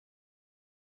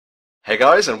Hey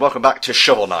guys, and welcome back to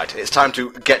Shovel Knight. It's time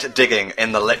to get digging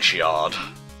in the Lich Yard.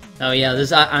 Oh yeah,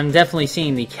 I'm definitely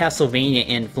seeing the Castlevania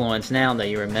influence now that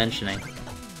you were mentioning.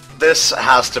 This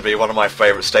has to be one of my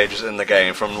favourite stages in the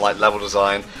game, from like level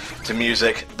design to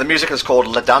music. The music is called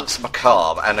La Danse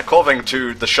Macabre, and according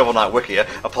to the Shovel Knight wiki,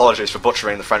 apologies for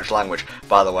butchering the French language,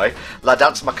 by the way, La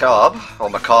Danse Macabre, or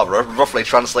Macabre, roughly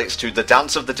translates to the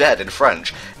Dance of the Dead in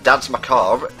French. Danse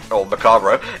Macabre, or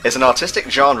Macabre, is an artistic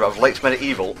genre of late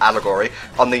medieval allegory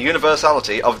on the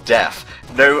universality of death.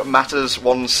 No matter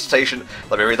one station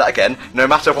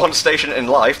in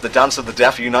life, the Dance of the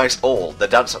Deaf unites all. The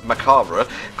Danse Macabre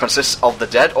consists of the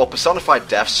dead or personified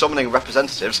deaf summoning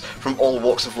representatives from all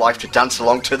walks of life to dance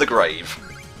along to the grave.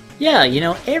 Yeah, you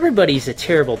know, everybody's a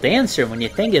terrible dancer when you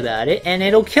think about it, and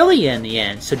it'll kill you in the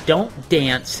end, so don't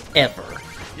dance ever.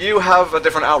 You have a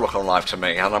different outlook on life to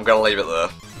me, and I'm gonna leave it there.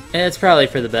 It's probably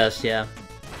for the best, yeah.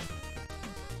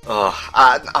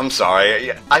 I'm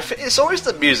sorry. It's always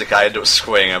the music I end up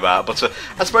squeeing about, but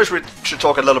I suppose we should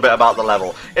talk a little bit about the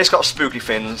level. It's got spooky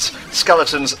things,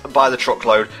 skeletons by the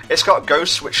truckload, it's got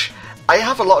ghosts, which I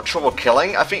have a lot of trouble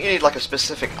killing. I think you need like a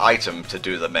specific item to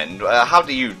do them in. How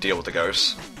do you deal with the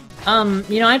ghosts?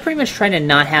 You know, I pretty much try to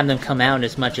not have them come out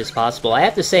as much as possible. I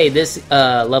have to say, this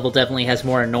level definitely has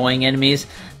more annoying enemies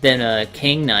than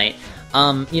King Knight.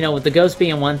 You know, with the ghost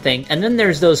being one thing, and then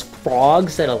there's those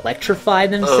frogs that electrify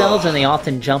themselves, and they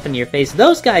often jump into your face.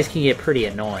 Those guys can get pretty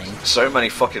annoying. So many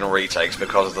fucking retakes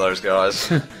because of those guys.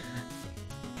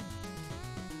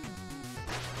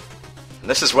 And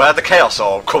this is where the Chaos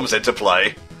Orb comes into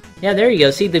play. Yeah, there you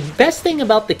go. See, the best thing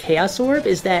about the Chaos Orb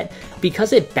is that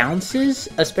because it bounces,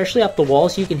 especially off the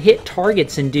walls, you can hit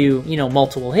targets and do, you know,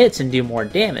 multiple hits and do more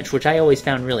damage, which I always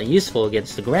found really useful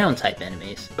against the ground-type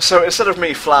enemies. So instead of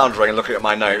me floundering and looking at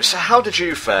my notes, how did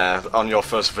you fare on your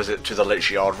first visit to the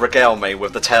Lich Yard? Regale me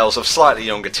with the tales of slightly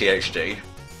younger THD.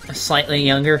 Slightly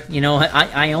younger? You know,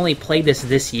 I only played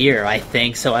this year, I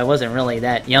think, so I wasn't really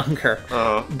that younger.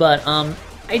 But,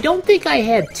 I don't think I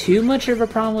had too much of a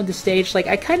problem with the stage. Like,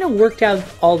 I kind of worked out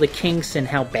all the kinks and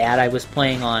how bad I was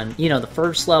playing on, you know, the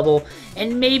first level,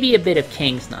 and maybe a bit of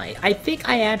King's Knight. I think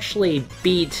I actually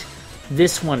beat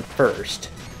this one first.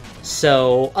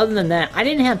 So, other than that, I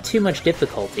didn't have too much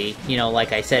difficulty, you know,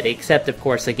 like I said, except, of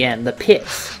course, again, the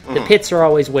pits. The pits are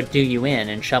always what do you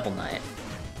in Shovel Knight.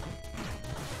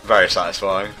 Very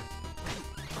satisfying.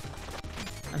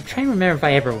 I'm trying to remember if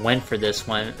I ever went for this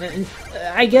one.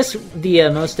 I guess the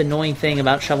most annoying thing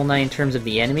about Shovel Knight in terms of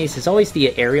the enemies is always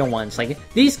the aerial ones. Like,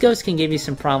 these ghosts can give you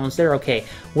some problems, they're okay.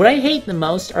 What I hate the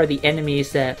most are the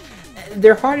enemies that...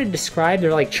 They're hard to describe,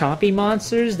 they're like chompy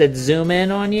monsters that zoom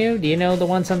in on you. Do you know the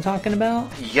ones I'm talking about?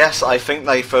 Yes, I think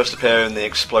they first appear in the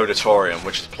Explodatorium,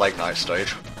 which is the Plague Knight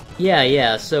stage.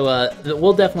 Yeah, so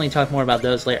we'll definitely talk more about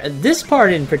those later. This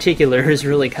part in particular is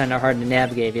really kind of hard to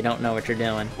navigate if you don't know what you're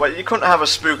doing. Well, you couldn't have a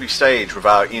spooky stage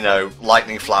without, you know,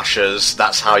 lightning flashes,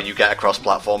 that's how you get across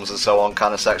platforms and so on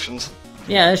kind of sections.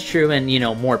 Yeah, that's true, and, you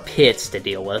know, more pits to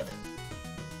deal with.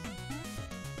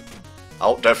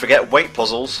 Oh, don't forget weight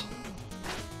puzzles.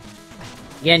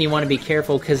 Again, you want to be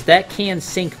careful, because that can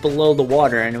sink below the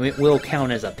water, and it will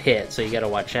count as a pit, so you gotta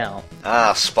watch out.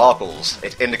 Ah, sparkles.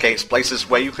 It indicates places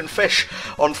where you can fish.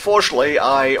 Unfortunately,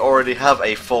 I already have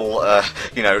a full,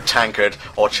 you know, tankard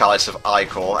or chalice of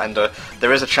ichor, and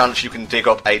there is a chance you can dig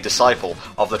up a disciple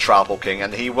of the Tribal King,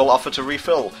 and he will offer to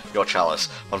refill your chalice.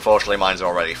 Unfortunately, mine's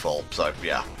already full, so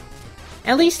yeah.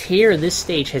 At least here, this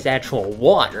stage has actual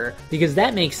water, because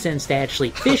that makes sense to actually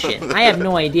fish in. I have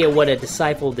no idea what a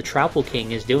disciple of the Tribal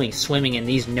King is doing swimming in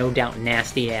these no doubt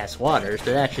nasty-ass waters,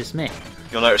 but that's just me.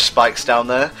 You'll notice spikes down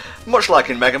there. Much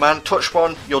like in Mega Man, touch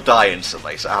one, you'll die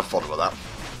instantly, so have fun with that.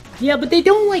 Yeah, but they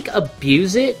don't, like,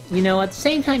 abuse it, you know, at the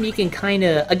same time you can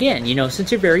kinda, again, you know,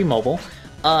 since you're very mobile,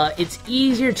 it's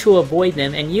easier to avoid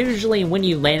them, and usually when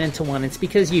you land into one, it's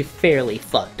because you fairly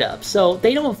fucked up, so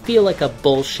they don't feel like a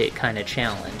bullshit kind of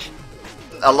challenge.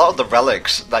 A lot of the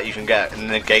relics that you can get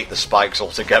negate the spikes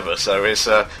altogether, so it's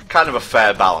kind of a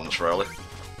fair balance, really.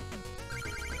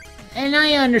 And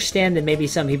I understand that maybe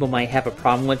some people might have a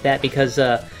problem with that, because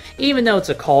even though it's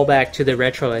a callback to the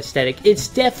retro aesthetic, it's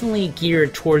definitely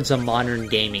geared towards a modern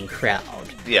gaming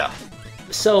crowd. Yeah.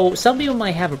 So, some people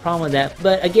might have a problem with that,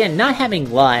 but again, not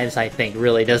having lives, I think,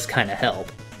 really does kind of help.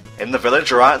 In the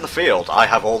village or out in the field, I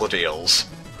have all the deals.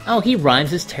 Oh, he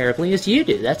rhymes as terribly as you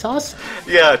do, that's awesome.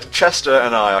 Yeah, Chester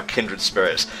and I are kindred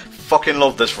spirits. Fucking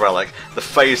love this relic, the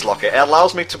Phase Locker. It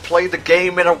allows me to play the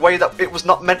game in a way that it was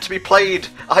not meant to be played.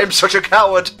 I am such a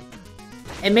coward.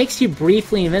 It makes you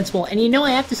briefly invincible, and you know,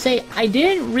 I have to say, I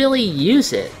didn't really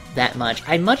use it that much.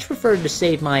 I much preferred to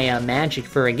save my magic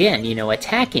for, again, you know,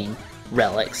 attacking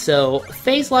relic, so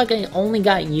phase locking only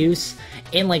got use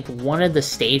in like one of the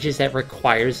stages that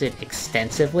requires it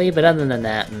extensively, but other than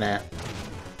that, meh.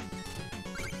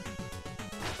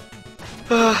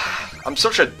 I'm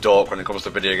such a dork when it comes to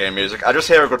video game music. I just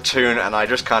hear a good tune and I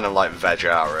just kind of like veg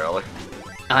out, really.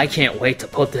 I can't wait to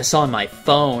put this on my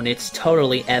phone. It's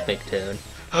totally epic, dude.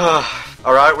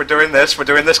 Alright, we're doing this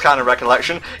kind of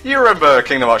recollection. You remember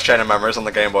Kingdom Hearts Chain of Memories on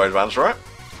the Game Boy Advance, right?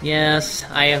 Yes,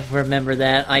 I remember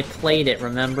that. I played it,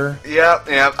 remember? Yeah,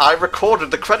 I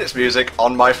recorded the credits music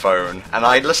on my phone, and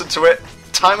I listened to it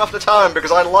time after time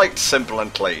because I liked simple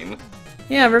and clean.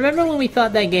 Yeah, remember when we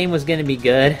thought that game was going to be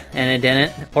good, and it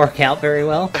didn't work out very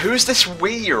well? Who's this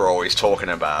we you're always talking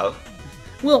about?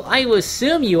 Well, I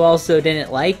assume you also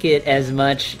didn't like it as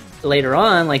much later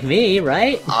on, like me,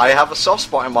 right? I have a soft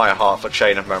spot in my heart for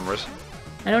Chain of Memories.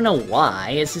 I don't know why.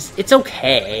 It's just, it's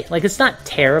okay. Like, it's not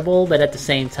terrible, but at the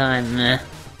same time, meh.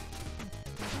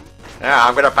 Yeah,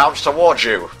 I'm gonna bounce towards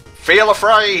you. Feel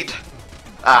afraid!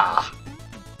 Ah.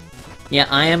 Yeah,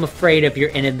 I am afraid of your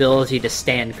inability to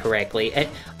stand correctly.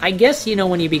 I guess, you know,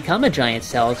 when you become a giant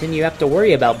skeleton, you have to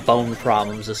worry about bone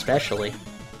problems, especially.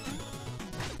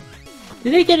 Do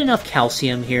they get enough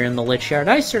calcium here in the Lich Yard?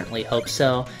 I certainly hope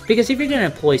so, because if you're going to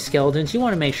employ skeletons, you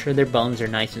want to make sure their bones are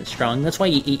nice and strong. That's why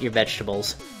you eat your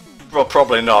vegetables. Well,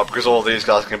 probably not, because all these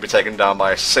guys can be taken down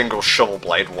by a single shovel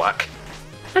blade whack.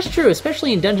 That's true,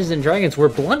 especially in Dungeons & Dragons, where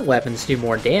blunt weapons do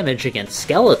more damage against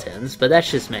skeletons, but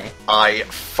that's just me. I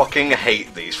fucking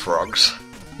hate these frogs.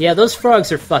 Yeah, those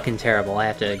frogs are fucking terrible, I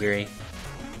have to agree.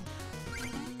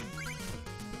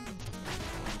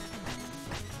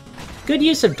 Good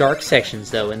use of dark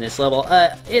sections, though, in this level.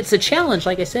 It's a challenge,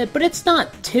 like I said, but it's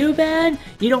not too bad.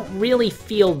 You don't really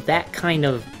feel that kind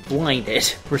of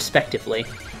blinded, respectively.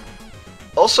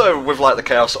 Also, with like the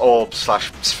Chaos Orb /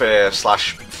 Sphere /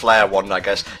 Flare one, I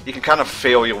guess, you can kind of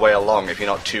feel your way along if you're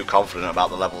not too confident about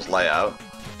the level's layout.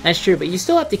 That's true, but you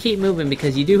still have to keep moving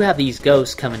because you do have these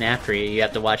ghosts coming after you. You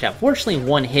have to watch out. Fortunately,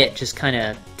 one hit just kind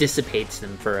of dissipates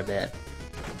them for a bit.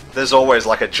 There's always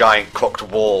like a giant cooked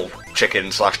wall chicken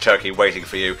 / turkey waiting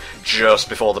for you just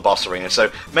before the boss arena,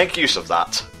 so make use of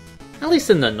that. At least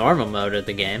in the normal mode of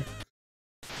the game.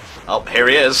 Oh, here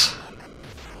he is.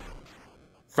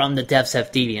 From the depths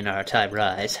of DeviantArt I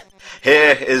rise.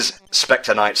 Here is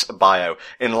Specter Knight's bio.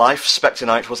 In life, Specter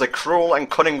Knight was a cruel and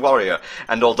cunning warrior,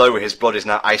 and although his blood is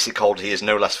now icy cold, he is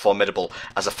no less formidable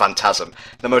as a phantasm.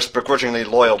 The most begrudgingly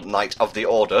loyal knight of the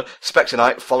Order, Specter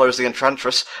Knight follows the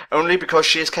Enchantress only because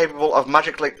she is capable of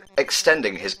magically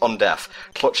extending his undeath.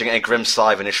 Clutching a grim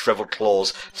scythe in his shriveled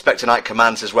claws, Specter Knight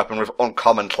commands his weapon with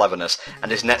uncommon cleverness,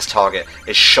 and his next target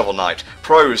is Shovel Knight.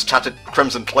 Pros: tattered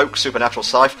crimson cloak, supernatural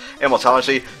scythe,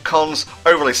 immortality. Cons: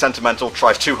 overly sentimental,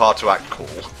 tries too hard to act cool.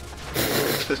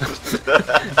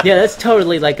 Yeah, that's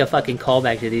totally like a fucking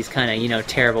callback to these kind of, you know,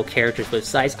 terrible characters with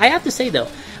scythes. I have to say, though,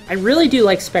 I really do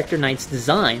like Specter Knight's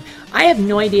design. I have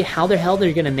no idea how the hell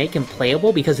they're gonna make him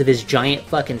playable because of his giant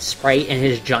fucking sprite and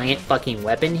his giant fucking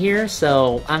weapon here,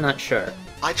 so I'm not sure.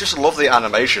 I just love the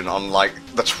animation on, like,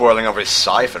 the twirling of his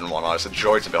scythe and whatnot. It's a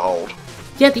joy to behold.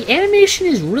 Yeah, the animation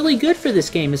is really good for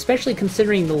this game, especially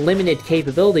considering the limited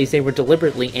capabilities they were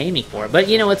deliberately aiming for. But,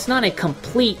 you know, it's not a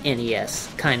complete NES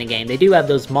kind of game. They do have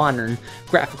those modern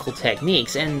graphical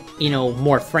techniques and, you know,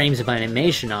 more frames of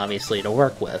animation, obviously, to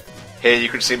work with. Here you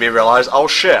can see me realise, oh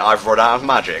shit, I've run out of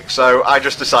magic, so I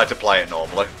just decide to play it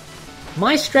normally.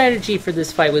 My strategy for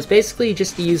this fight was basically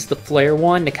just to use the flare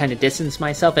one to kind of distance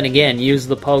myself, and again, use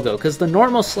the pogo, because the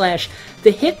normal slash,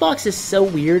 the hitbox is so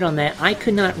weird on that, I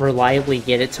could not reliably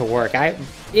get it to work.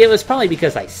 It was probably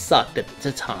because I sucked at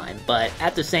the time, but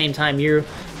at the same time, you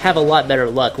have a lot better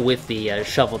luck with the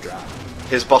shovel drop.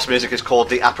 His boss music is called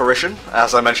The Apparition.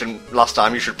 As I mentioned last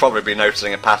time, you should probably be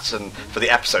noticing a pattern for the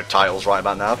episode titles right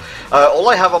about now. All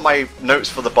I have on my notes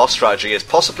for the boss strategy is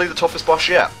possibly the toughest boss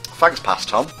yet. Thanks, Past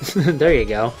Tom. There you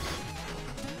go.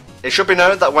 It should be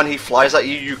known that when he flies at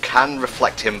you, you can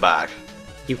reflect him back.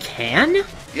 You can?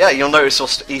 Yeah, you'll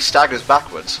notice he staggers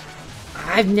backwards.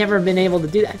 I've never been able to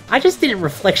do that. I just didn't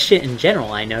reflect shit in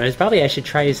general, I noticed. Probably I should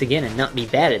try this again and not be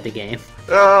bad at the game.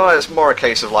 Oh, it's more a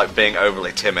case of, like, being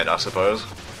overly timid, I suppose.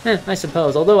 I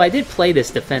suppose. Although I did play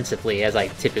this defensively, as I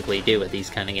typically do with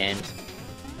these kind of games.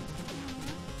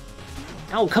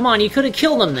 Oh, come on, you could have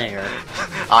killed him there!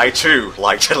 I, too,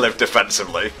 like to live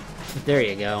defensively. There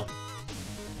you go.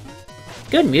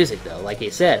 Good music, though, like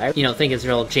you said. I, think it's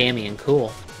real jammy and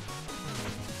cool.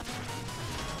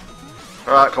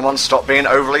 Alright, come on, stop being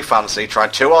overly fancy,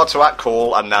 tried too hard to act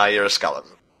cool, and now you're a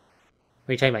skeleton.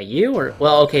 Were you talking about you, or...?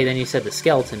 Well, okay, then you said the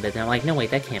skeleton bit, and I'm like, no,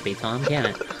 wait, that can't be Tom, can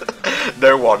it?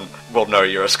 No one will know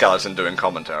you're a skeleton doing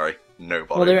commentary.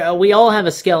 Nobody. Well, we all have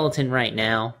a skeleton right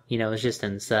now. You know, it's just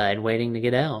inside, waiting to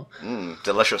get out.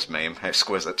 Delicious meme.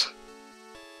 Exquisite.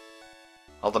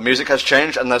 Well, the music has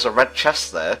changed, and there's a red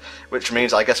chest there, which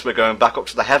means I guess we're going back up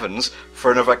to the heavens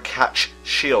for another catch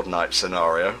Shield Knight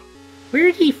scenario. Where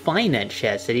did he find that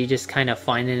chest? Did he just kind of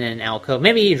find it in an alcove?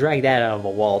 Maybe he dragged that out of a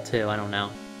wall, too. I don't know.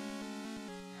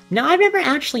 Now, I've never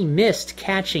actually missed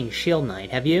catching Shield Knight,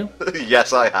 have you?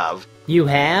 Yes, I have. You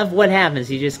have? What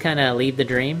happens? You just kind of leave the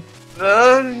dream?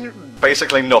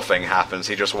 Basically nothing happens,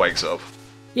 he just wakes up.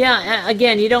 Yeah,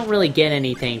 again, you don't really get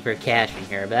anything for catching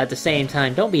her, but at the same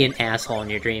time, don't be an asshole in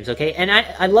your dreams, okay? And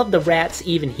I love the rats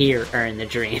even here are in the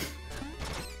dream.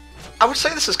 I would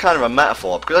say this is kind of a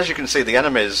metaphor, because as you can see, the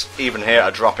enemies, even here,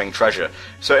 are dropping treasure.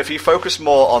 So if you focus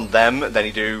more on them than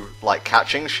you do, like,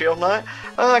 catching Shield Knight,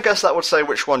 I guess that would say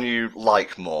which one you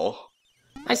like more.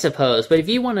 I suppose, but if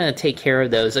you want to take care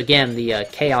of those, again, the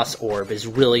Chaos Orb is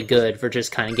really good for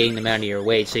just kind of getting them out of your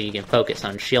way so you can focus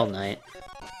on Shield Knight.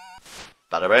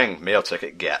 Bada bing, meal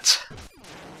ticket get.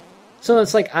 So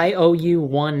it's like, I owe you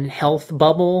 1 health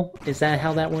bubble? Is that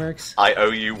how that works? I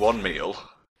owe you 1 meal.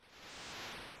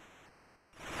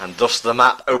 And thus the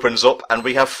map opens up, and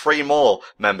we have 3 more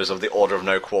members of the Order of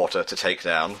No Quarter to take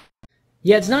down.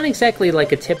 Yeah, it's not exactly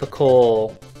like a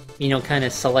typical, you know, kind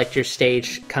of select your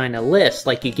stage kind of list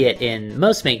like you get in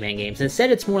most Mega Man games.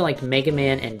 Instead, it's more like Mega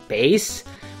Man and Base,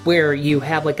 where you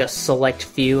have like a select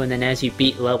few, and then as you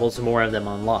beat levels, more of them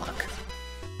unlock.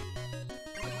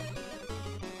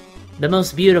 The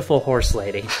most beautiful horse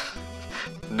lady.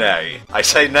 Nay. I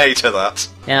say nay to that.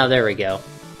 Now, there we go.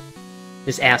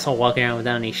 This asshole walking around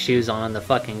without any shoes on the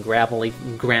fucking gravelly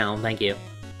ground, thank you.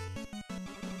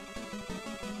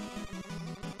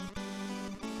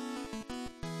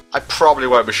 I probably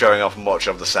won't be showing off much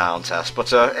of the sound test,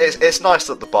 but it's nice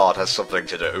that the Bard has something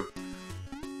to do.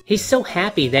 He's so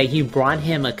happy that you brought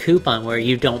him a coupon where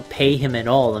you don't pay him at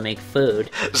all to make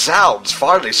food. Zounds,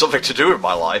 finally something to do in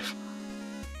my life.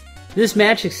 This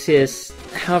Magicist,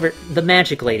 however, the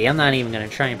Magic Lady, I'm not even going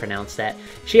to try and pronounce that.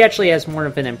 She actually has more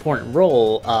of an important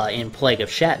role in Plague of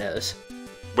Shadows.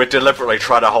 We're deliberately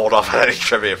trying to hold off on any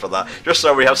trivia for that, just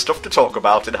so we have stuff to talk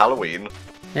about in Halloween.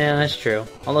 Yeah, that's true.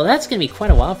 Although that's going to be quite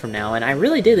a while from now, and I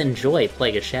really did enjoy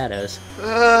Plague of Shadows.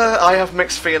 I have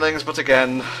mixed feelings, but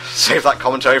again, save that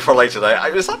commentary for later day.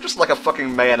 Is that just like a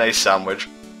fucking mayonnaise sandwich?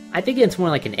 I think it's more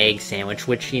like an egg sandwich,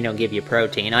 which, you know, give you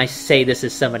protein. I say this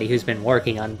as somebody who's been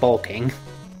working on bulking.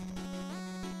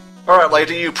 Alright,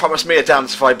 lady, you promised me a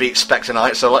dance if I beat Specter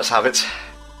tonight, so let's have it.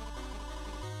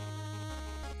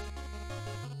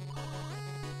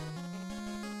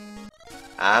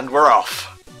 And we're off.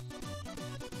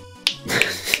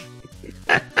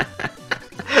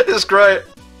 It's great.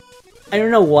 I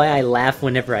don't know why I laugh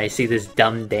whenever I see this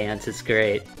dumb dance, it's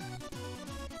great.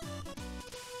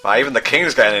 Well, even the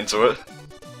king's getting into it.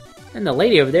 And the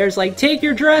lady over there is like, take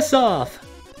your dress off!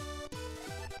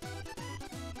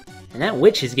 And that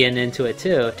witch is getting into it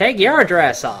too. Take your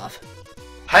dress off!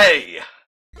 Hey!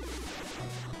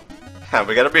 And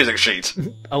we get a music sheet.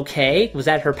 Okay, was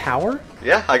that her power?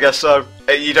 Yeah, I guess so.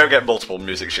 You don't get multiple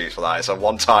music sheets for that, it's a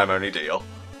one-time only deal.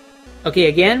 Okay,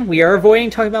 again, we are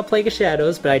avoiding talking about Plague of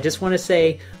Shadows, but I just want to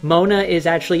say Mona is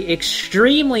actually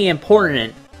extremely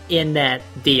important in that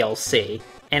DLC.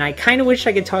 And I kind of wish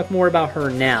I could talk more about her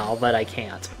now, but I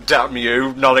can't. Damn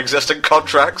you, non-existent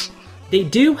contracts! They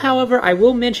do, however, I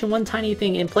will mention one tiny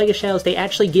thing. In Plague of Shadows, they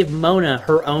actually give Mona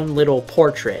her own little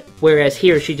portrait, whereas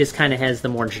here she just kind of has the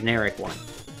more generic one.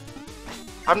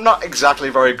 I'm not exactly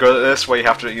very good at this, where you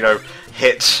have to, you know,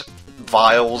 hit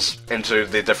vials into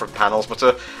the different panels,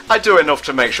 but I do enough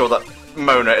to make sure that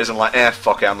Mona isn't like,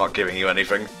 fuck it, I'm not giving you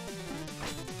anything.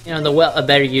 You know, the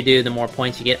better you do, the more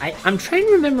points you get. I'm trying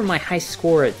to remember my high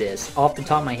score at this off the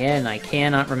top of my head, and I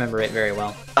cannot remember it very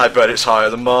well. I bet it's higher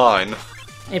than mine.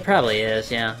 It probably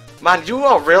is, yeah. Man, you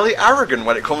are really arrogant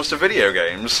when it comes to video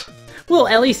games. Well,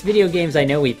 at least video games I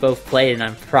know we both played and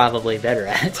I'm probably better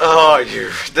at. Oh, you.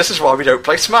 This is why we don't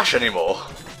play Smash anymore.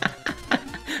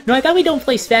 No, I thought we don't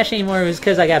play Smash anymore. It was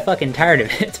because I got fucking tired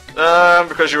of it.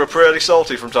 Because you were pretty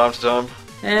salty from time to time.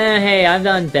 Hey, I've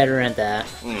done better at that.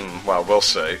 Well, we'll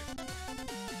see.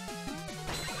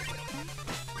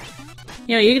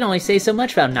 You know, you can only say so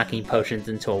much about knocking potions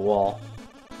into a wall.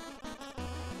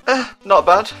 Not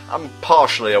bad. I'm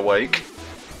partially awake.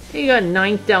 You got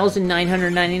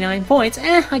 9,999 points.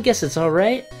 I guess it's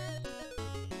alright.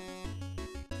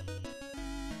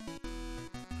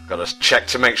 Gotta check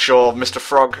to make sure Mr.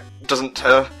 Frog doesn't,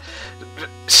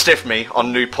 stiff me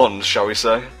on new puns, shall we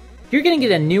say. You're gonna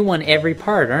get a new one every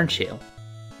part, aren't you?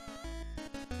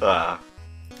 I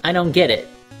don't get it.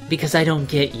 Because I don't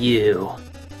get you.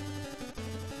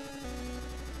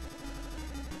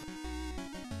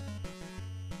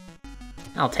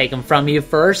 I'll take them from you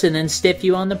first and then stiff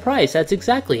you on the price. That's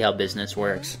exactly how business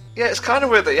works. Yeah, it's kind of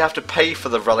weird that you have to pay for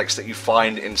the relics that you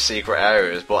find in secret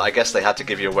areas, but I guess they had to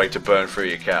give you a way to burn through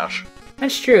your cash.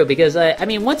 That's true, because, I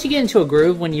mean, once you get into a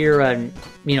groove when you're,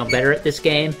 better at this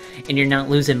game, and you're not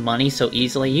losing money so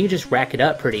easily, you just rack it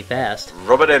up pretty fast.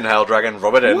 Rub it in, Hell Dragon,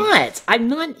 rub it in. What? I'm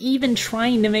not even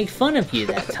trying to make fun of you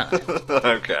that time.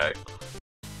 Okay.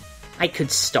 I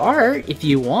could start, if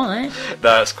you want.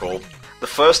 That's cool. The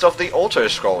first of the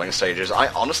auto-scrolling stages. I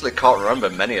honestly can't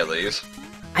remember many of these.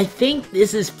 I think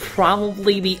this is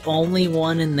probably the only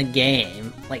one in the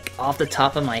game, like, off the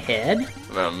top of my head.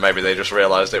 Well, maybe they just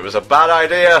realized it was a bad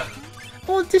idea.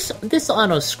 Well, this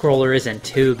auto-scroller isn't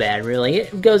too bad, really.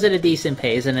 It goes at a decent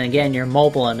pace, and again, you're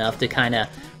mobile enough to kind of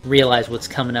realize what's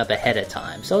coming up ahead of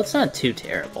time, so it's not too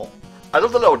terrible. I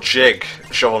love the little jig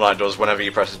Shovel Knight does whenever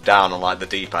you press down on, like, the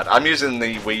D-pad. I'm using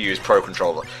the Wii U's Pro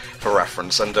Controller for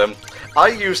reference, and I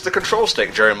used the control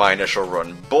stick during my initial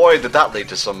run. Boy, did that lead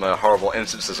to some horrible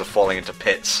instances of falling into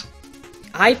pits.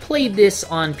 I played this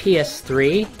on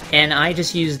PS3, and I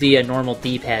just used the normal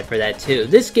D-pad for that too.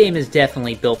 This game is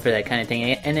definitely built for that kind of thing,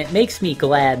 and it makes me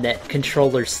glad that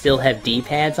controllers still have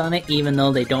D-pads on it, even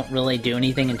though they don't really do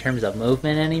anything in terms of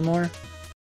movement anymore.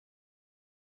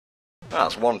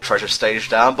 That's one treasure stage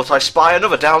down, but I spy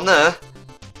another down there.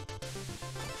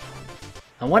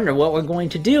 I wonder what we're going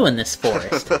to do in this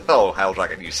forest. Oh, Hell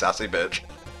Dragon, you sassy bitch.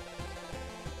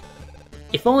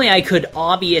 If only I could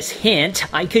obvious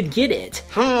hint, I could get it.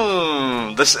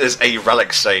 This is a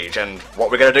relic stage, and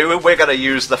what we're gonna do, we're gonna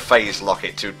use the phase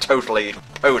locket to totally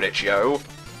pwn it, yo.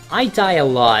 I die a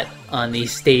lot on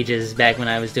these stages back when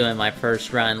I was doing my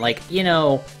first run. Like,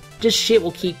 just shit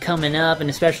will keep coming up, and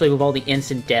especially with all the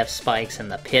instant death spikes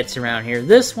and the pits around here.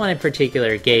 This one in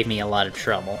particular gave me a lot of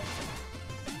trouble.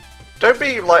 Don't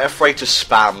be, afraid to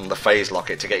spam the phase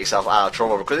locket to get yourself out of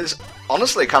trouble, because it's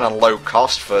honestly kind of low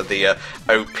cost for the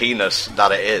OP-ness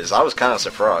that it is. I was kind of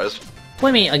surprised. Well,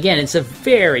 I mean, again, it's a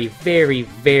very, very,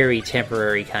 very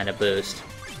temporary kind of boost.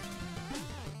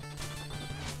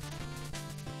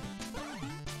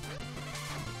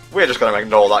 We're just going to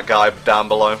ignore that guy down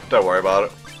below. Don't worry about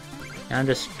it. I'll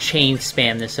just chain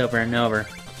spam this over and over.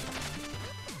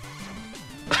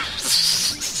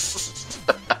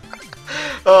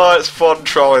 Oh, it's fun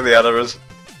trolling the enemies.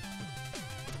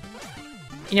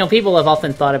 People have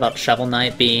often thought about Shovel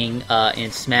Knight being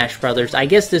in Smash Brothers. I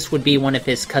guess this would be one of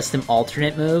his custom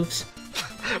alternate moves.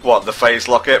 What, the phase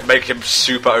locket? Make him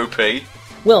super OP?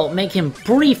 Well, make him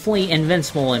briefly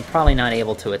invincible and probably not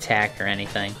able to attack or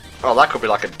anything. Oh, that could be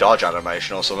like a dodge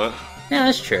animation or something. Yeah,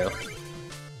 that's true.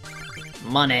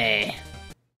 Money.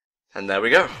 And there we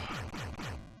go.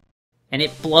 And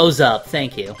it blows up,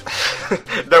 thank you.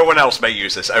 No one else may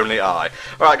use this, only I.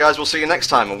 Alright guys, we'll see you next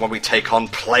time when we take on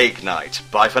Plague Knight.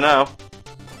 Bye for now.